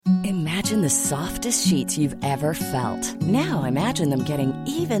Imagine the softest sheets you've ever felt. Now imagine them getting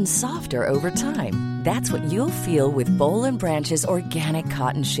even softer over time. That's what you'll feel with Boll and Branch's organic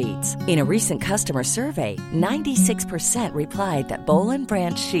cotton sheets. In a recent customer survey, 96% replied that Boll and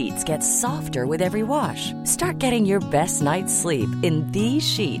Branch sheets get softer with every wash. Start getting your best night's sleep in these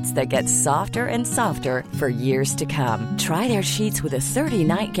sheets that get softer and softer for years to come. Try their sheets with a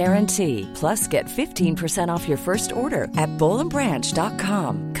 30-night guarantee. Plus, get 15% off your first order at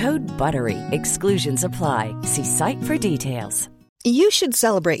bollandbranch.com. Code BUTTERY. Exclusions apply. See site for details. You should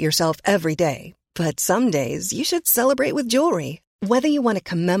celebrate yourself every day. But some days you should celebrate with jewelry. Whether you want to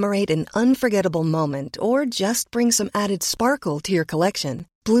commemorate an unforgettable moment or just bring some added sparkle to your collection,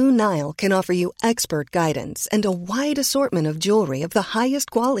 Blue Nile can offer you expert guidance and a wide assortment of jewelry of the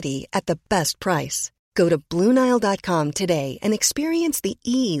highest quality at the best price. Go to BlueNile.com today and experience the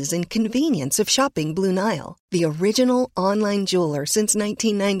ease and convenience of shopping Blue Nile, the original online jeweler since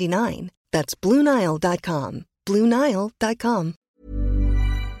 1999. That's BlueNile.com. BlueNile.com.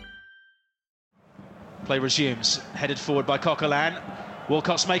 Play resumes, headed forward by Coquelin.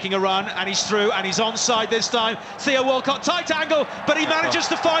 Walcott's making a run, and he's through, and he's onside this time. Theo Walcott, tight angle, but he manages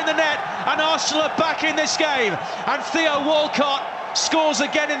to find the net, and Arsenal are back in this game. And Theo Walcott scores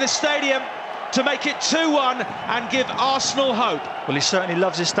again in the stadium to make it 2-1 and give Arsenal hope. Well, he certainly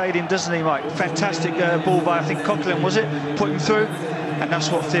loves his stadium, doesn't he, Mike? Fantastic ball by, I think, Coquelin, was it? Put him through, and that's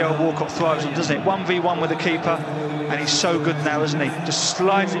what Theo Walcott thrives on, doesn't it? 1v1 with the keeper, and he's so good now, isn't he? Just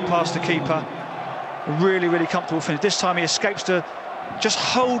slides it past the keeper. Really, really comfortable finish. This time he escapes to, just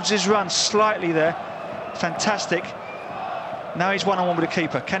holds his run slightly there. Fantastic. Now he's one-on-one with the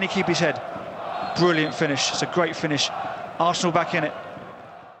keeper. Can he keep his head? Brilliant finish. It's a great finish. Arsenal back in it.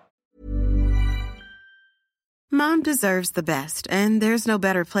 Mom deserves the best, and there's no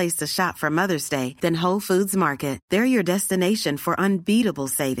better place to shop for Mother's Day than Whole Foods Market. They're your destination for unbeatable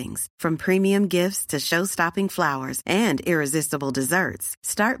savings, from premium gifts to show-stopping flowers and irresistible desserts.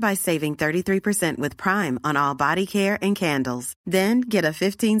 Start by saving 33% with Prime on all body care and candles. Then get a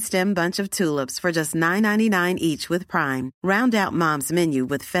 15-stem bunch of tulips for just $9.99 each with Prime. Round out Mom's menu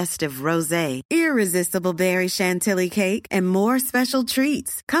with festive rosé, irresistible berry chantilly cake, and more special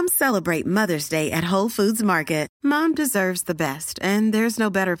treats. Come celebrate Mother's Day at Whole Foods Market. Mom deserves the best, and there's no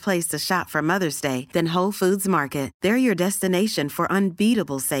better place to shop for Mother's Day than Whole Foods Market. They're your destination for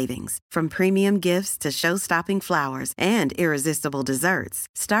unbeatable savings, from premium gifts to show-stopping flowers and irresistible desserts.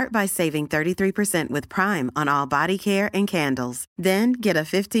 Start by saving 33% with Prime on all body care and candles. Then get a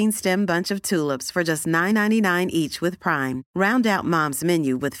 15-stem bunch of tulips for just $9.99 each with Prime. Round out Mom's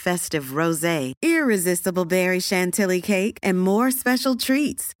menu with festive rosé, irresistible berry chantilly cake, and more special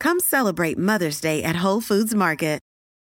treats. Come celebrate Mother's Day at Whole Foods Market.